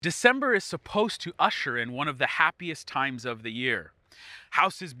December is supposed to usher in one of the happiest times of the year.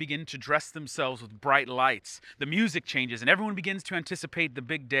 Houses begin to dress themselves with bright lights, the music changes, and everyone begins to anticipate the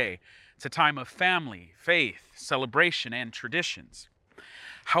big day. It's a time of family, faith, celebration, and traditions.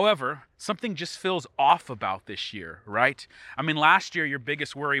 However, something just feels off about this year, right? I mean, last year your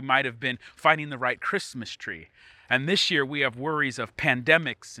biggest worry might have been finding the right Christmas tree. And this year we have worries of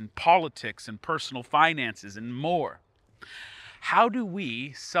pandemics and politics and personal finances and more. How do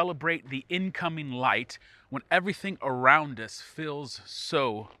we celebrate the incoming light when everything around us feels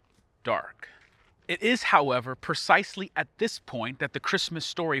so dark? It is, however, precisely at this point that the Christmas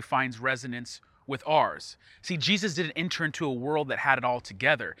story finds resonance with ours. See, Jesus didn't enter into a world that had it all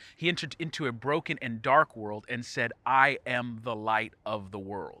together. He entered into a broken and dark world and said, "I am the light of the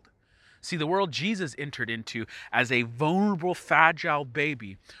world." See, the world Jesus entered into as a vulnerable, fragile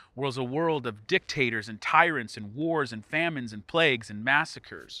baby was a world of dictators and tyrants and wars and famines and plagues and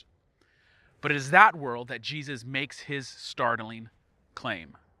massacres. But it is that world that Jesus makes his startling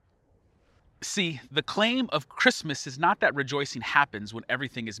claim. See, the claim of Christmas is not that rejoicing happens when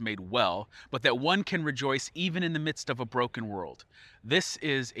everything is made well, but that one can rejoice even in the midst of a broken world. This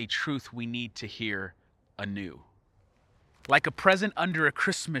is a truth we need to hear anew. Like a present under a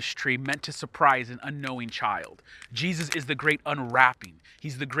Christmas tree meant to surprise an unknowing child, Jesus is the great unwrapping.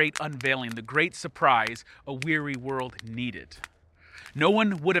 He's the great unveiling, the great surprise a weary world needed. No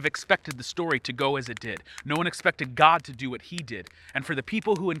one would have expected the story to go as it did. No one expected God to do what he did. And for the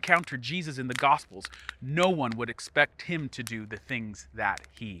people who encountered Jesus in the Gospels, no one would expect him to do the things that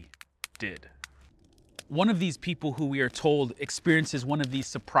he did. One of these people who we are told experiences one of these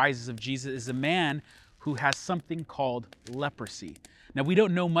surprises of Jesus is a man who has something called leprosy. Now, we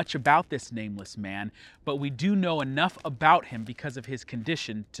don't know much about this nameless man, but we do know enough about him because of his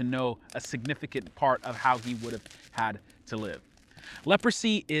condition to know a significant part of how he would have had to live.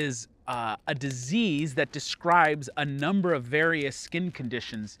 Leprosy is a disease that describes a number of various skin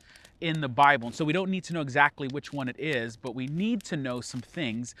conditions in the Bible. And so we don't need to know exactly which one it is, but we need to know some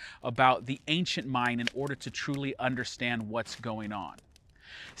things about the ancient mind in order to truly understand what's going on.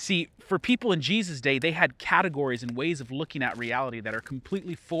 See, for people in Jesus' day, they had categories and ways of looking at reality that are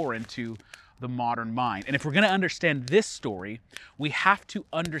completely foreign to the modern mind. And if we're going to understand this story, we have to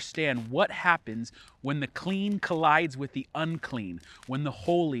understand what happens when the clean collides with the unclean, when the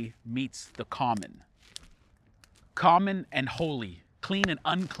holy meets the common. Common and holy, clean and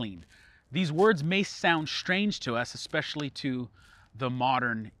unclean. These words may sound strange to us, especially to the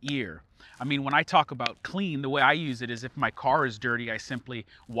modern ear. I mean, when I talk about clean, the way I use it is if my car is dirty, I simply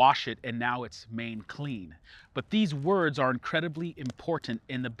wash it and now it's made clean. But these words are incredibly important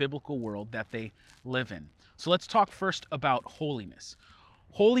in the biblical world that they live in. So let's talk first about holiness.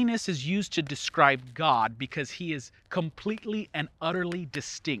 Holiness is used to describe God because he is completely and utterly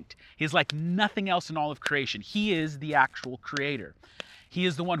distinct. He is like nothing else in all of creation. He is the actual creator. He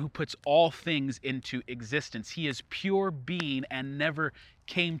is the one who puts all things into existence. He is pure being and never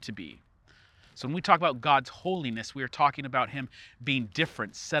came to be. So when we talk about God's holiness, we are talking about him being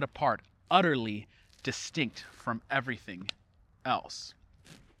different, set apart, utterly distinct from everything else.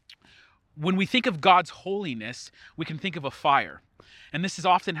 When we think of God's holiness, we can think of a fire. And this is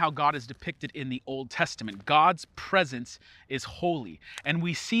often how God is depicted in the Old Testament. God's presence is holy. And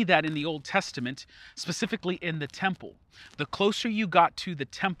we see that in the Old Testament, specifically in the temple. The closer you got to the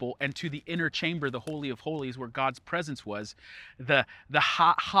temple and to the inner chamber, the Holy of Holies, where God's presence was, the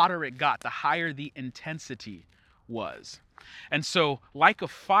hotter it got, the higher the intensity was. And so, like a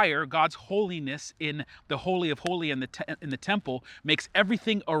fire, God's holiness in the Holy of Holies in the temple makes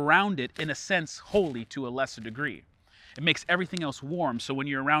everything around it, in a sense, holy to a lesser degree. It makes everything else warm. So when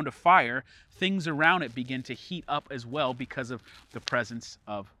you're around a fire, things around it begin to heat up as well because of the presence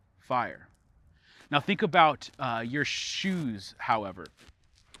of fire. Now think about your shoes, however.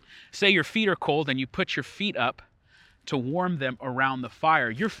 Say your feet are cold and you put your feet up to warm them around the fire.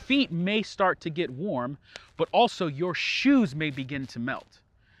 Your feet may start to get warm, but also your shoes may begin to melt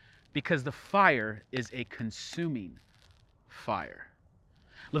because the fire is a consuming fire.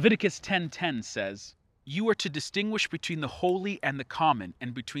 Leviticus 10:10 says, "You are to distinguish between the holy and the common,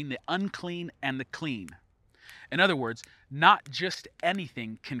 and between the unclean and the clean." In other words, not just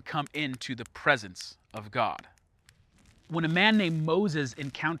anything can come into the presence of God. When a man named Moses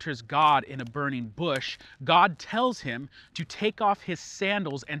encounters God in a burning bush, God tells him to take off his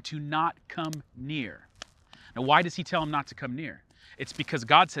sandals and to not come near. Now, why does he tell him not to come near? It's because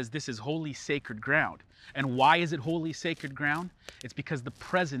God says this is holy, sacred ground. And why is it holy, sacred ground? It's because the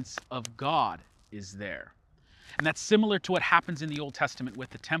presence of God is there. And that's similar to what happens in the Old Testament with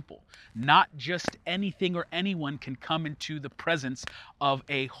the temple. Not just anything or anyone can come into the presence of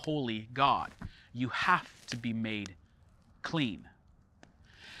a holy God. You have to be made clean.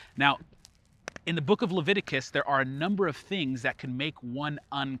 Now, in the book of Leviticus, there are a number of things that can make one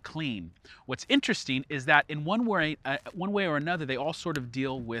unclean. What's interesting is that in one way or another, they all sort of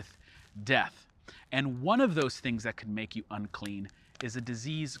deal with death. And one of those things that can make you unclean is a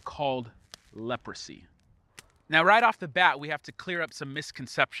disease called leprosy. Now, right off the bat, we have to clear up some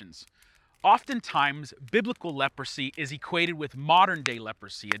misconceptions. Oftentimes, biblical leprosy is equated with modern-day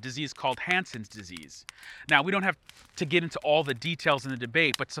leprosy, a disease called Hansen's disease. Now, we don't have to get into all the details in the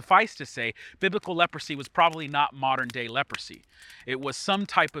debate, but suffice to say, biblical leprosy was probably not modern-day leprosy. It was some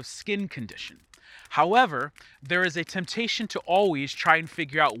type of skin condition. However, there is a temptation to always try and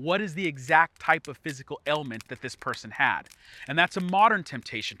figure out what is the exact type of physical ailment that this person had. And that's a modern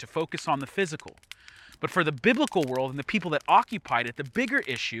temptation to focus on the physical. But for the biblical world and the people that occupied it, the bigger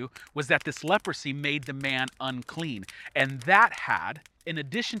issue was that this leprosy made the man unclean. And that had, in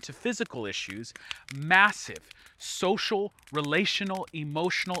addition to physical issues, massive social, relational,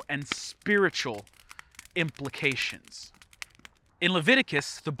 emotional, and spiritual implications. In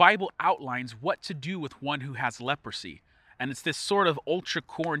Leviticus, the Bible outlines what to do with one who has leprosy. And it's this sort of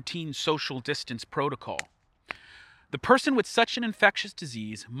ultra-quarantine social distance protocol. The person with such an infectious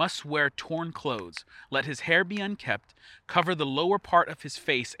disease must wear torn clothes, let his hair be unkempt, cover the lower part of his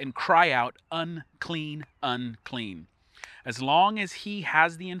face, and cry out, "Unclean, unclean." As long as he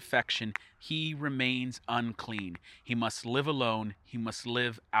has the infection, he remains unclean. He must live alone. He must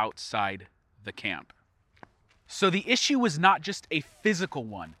live outside the camp. So the issue was not just a physical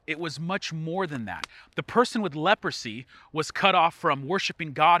one. It was much more than that. The person with leprosy was cut off from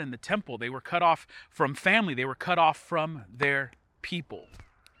worshiping God in the temple. They were cut off from family. They were cut off from their people.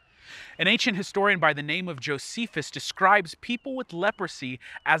 An ancient historian by the name of Josephus describes people with leprosy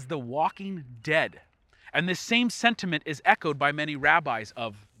as the walking dead. And this same sentiment is echoed by many rabbis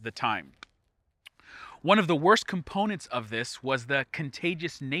of the time. One of the worst components of this was the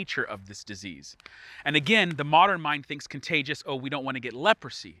contagious nature of this disease. And again, the modern mind thinks contagious, oh, we don't want to get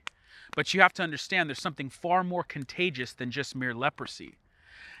leprosy. But you have to understand there's something far more contagious than just mere leprosy.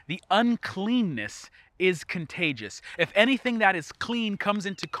 The uncleanness is contagious. If anything that is clean comes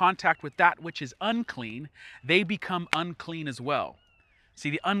into contact with that which is unclean, they become unclean as well. See,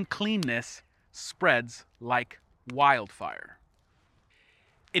 the uncleanness spreads like wildfire.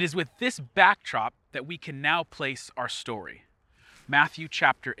 It is with this backdrop that we can now place our story. Matthew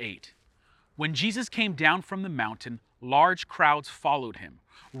chapter 8. When Jesus came down from the mountain, large crowds followed him.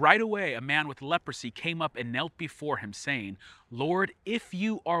 Right away, a man with leprosy came up and knelt before him, saying, "Lord, if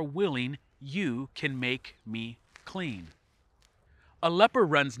you are willing, you can make me clean." A leper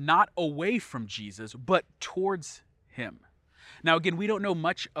runs not away from Jesus, but towards him. Now again, we don't know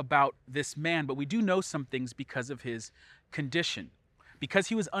much about this man, but we do know some things because of his condition. Because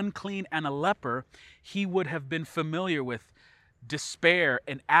he was unclean and a leper, he would have been familiar with despair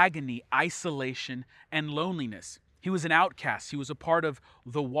and agony, isolation and loneliness. He was an outcast. He was a part of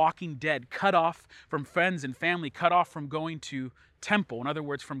the walking dead, cut off from friends and family, cut off from going to temple, in other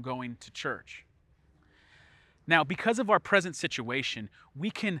words, from going to church. Now, because of our present situation,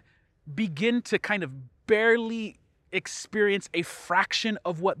 we can begin to kind of barely experience a fraction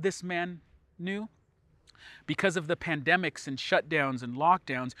of what this man knew. Because of the pandemics and shutdowns and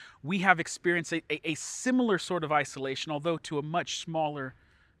lockdowns, we have experienced a similar sort of isolation, although to a much smaller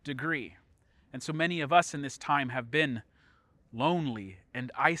degree. And so many of us in this time have been lonely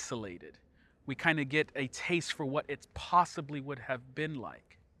and isolated. We kind of get a taste for what it possibly would have been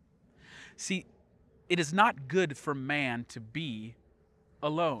like. See, it is not good for man to be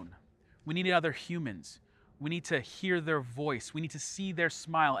alone. We need other humans. We need to hear their voice. We need to see their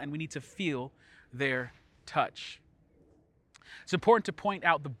smile, and we need to feel their touch. It's important to point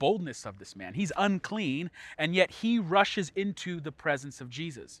out the boldness of this man. He's unclean, and yet he rushes into the presence of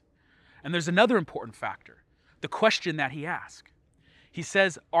Jesus. And there's another important factor, the question that he asks. He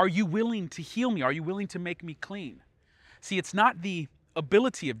says, "Are you willing to heal me? Are you willing to make me clean?" See, it's not the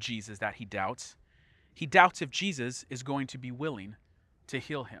ability of Jesus that he doubts. He doubts if Jesus is going to be willing to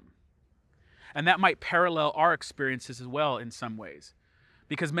heal him. And that might parallel our experiences as well in some ways.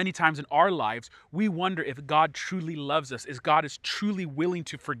 Because many times in our lives, we wonder if God truly loves us, if God is truly willing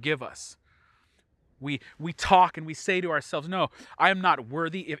to forgive us. We talk and we say to ourselves, no, I am not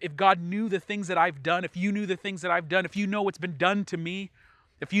worthy. If God knew the things that I've done, if you knew the things that I've done, if you know what's been done to me,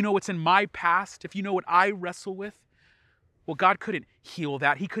 if you know what's in my past, if you know what I wrestle with, well, God couldn't heal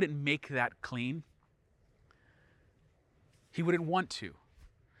that. He couldn't make that clean. He wouldn't want to.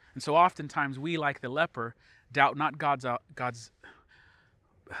 And so oftentimes we, like the leper, Doubt not God's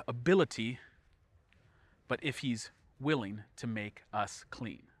ability, but if he's willing to make us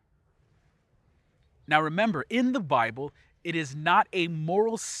clean. Now remember, in the Bible, it is not a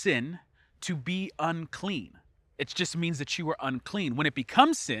moral sin to be unclean. It just means that you are unclean. When it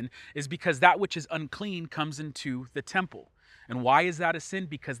becomes sin is because that which is unclean comes into the temple. And why is that a sin?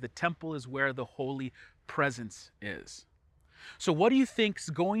 Because the temple is where the holy presence is. So what do you think is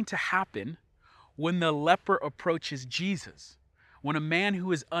going to happen when the leper approaches Jesus? When a man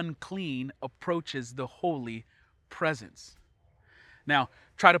who is unclean approaches the holy presence? Now,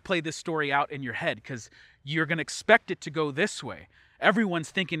 try to play this story out in your head, because you're going to expect it to go this way.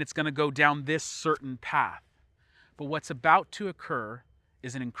 Everyone's thinking it's going to go down this certain path. But what's about to occur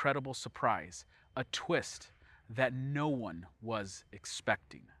is an incredible surprise, a twist that no one was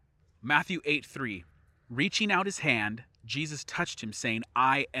expecting. Matthew 8:3, reaching out his hand, Jesus touched him, saying,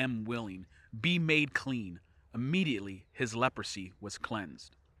 I am willing, be made clean. Immediately his leprosy was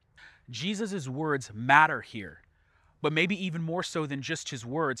cleansed. Jesus' words matter here, but maybe even more so than just his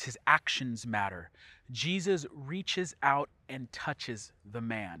words, his actions matter. Jesus reaches out and touches the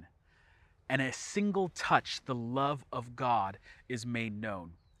man. And a single touch, the love of God is made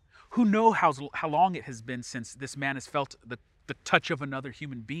known. Who knows how long it has been since this man has felt the touch of another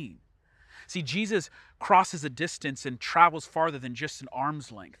human being? See, Jesus crosses a distance and travels farther than just an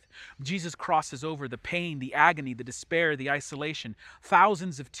arm's length. Jesus crosses over the pain, the agony, the despair, the isolation,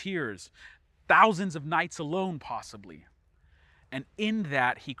 thousands of tears, thousands of nights alone possibly. And in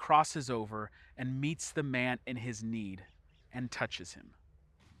that, he crosses over and meets the man in his need and touches him.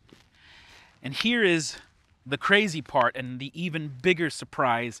 And here is the crazy part and the even bigger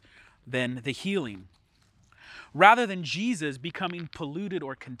surprise than the healing. Rather than Jesus becoming polluted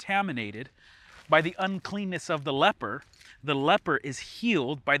or contaminated by the uncleanness of the leper is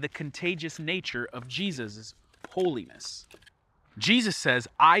healed by the contagious nature of Jesus' holiness. Jesus says,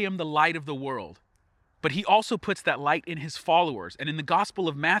 I am the light of the world. But he also puts that light in his followers. And in the Gospel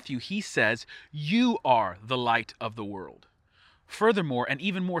of Matthew, he says, you are the light of the world. Furthermore, and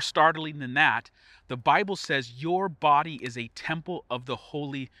even more startling than that, the Bible says your body is a temple of the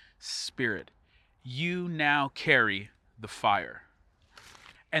Holy Spirit. You now carry the fire.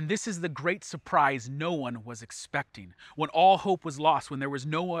 And this is the great surprise no one was expecting. When all hope was lost, when there was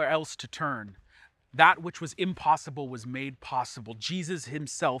nowhere else to turn, that which was impossible was made possible. Jesus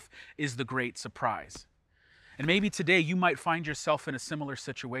himself is the great surprise. And maybe today you might find yourself in a similar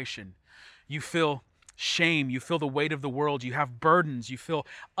situation. You feel shame, you feel the weight of the world, you have burdens, you feel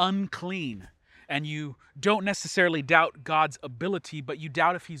unclean, and you don't necessarily doubt God's ability, but you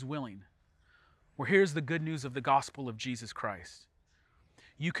doubt if he's willing. Well, here's the good news of the gospel of Jesus Christ.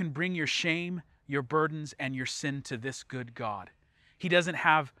 You can bring your shame, your burdens, and your sin to this good God. He doesn't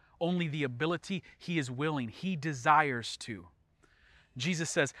have only the ability, he is willing. He desires to. Jesus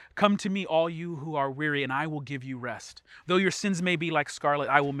says, come to me, all you who are weary, and I will give you rest. Though your sins may be like scarlet,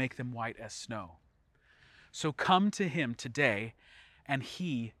 I will make them white as snow. So come to him today, and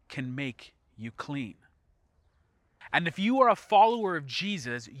he can make you clean. And if you are a follower of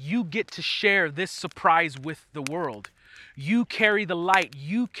Jesus, you get to share this surprise with the world. You carry the light.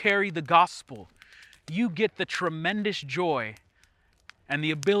 You carry the gospel. You get the tremendous joy and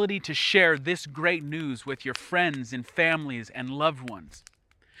the ability to share this great news with your friends and families and loved ones.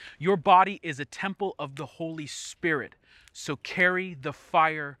 Your body is a temple of the Holy Spirit, so carry the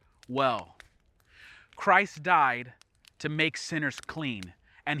fire well. Christ died to make sinners clean,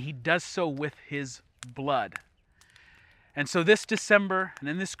 and he does so with his blood. And so this December and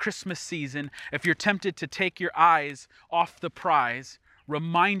in this Christmas season, if you're tempted to take your eyes off the prize,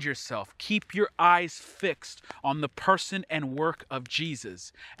 remind yourself, keep your eyes fixed on the person and work of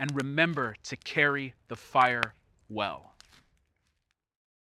Jesus, and remember to carry the fire well.